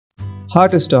How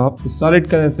to stop the solid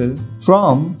color fill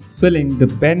from filling the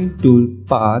pen tool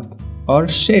path or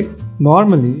shape.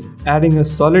 Normally, adding a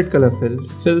solid color fill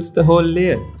fills the whole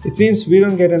layer. It seems we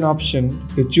don't get an option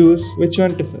to choose which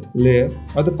one to fill, layer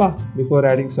or the path, before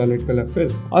adding solid color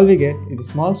fill. All we get is a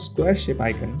small square shape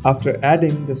icon after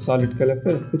adding the solid color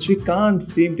fill, which we can't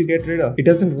seem to get rid of. It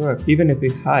doesn't work even if we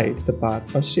hide the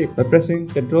path or shape by pressing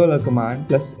Ctrl or Command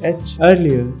plus H.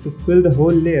 Earlier, to fill the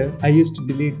whole layer, I used to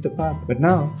delete the path, but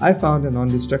now I found a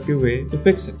non-destructive way to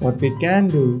fix it. What we can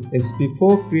do is,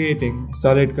 before creating a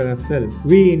solid color fill,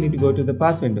 we need to go to the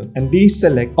path window and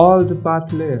deselect all the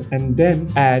path layer and then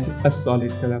add a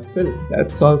solid color fill.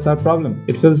 That solves our problem.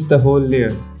 It fills the whole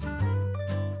layer.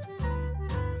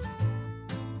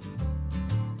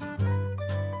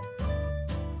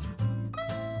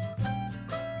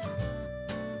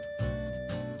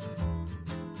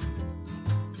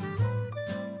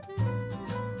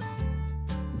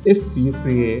 If you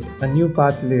create a new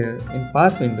path layer in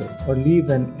path window or leave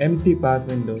an empty path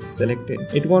window selected,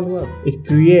 it won't work. It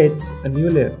creates a new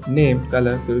layer named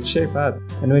color fill shape path.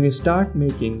 And when you start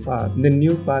making path in the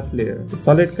new path layer, the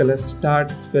solid color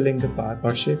starts filling the path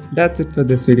or shape. That's it for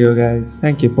this video, guys.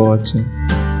 Thank you for watching.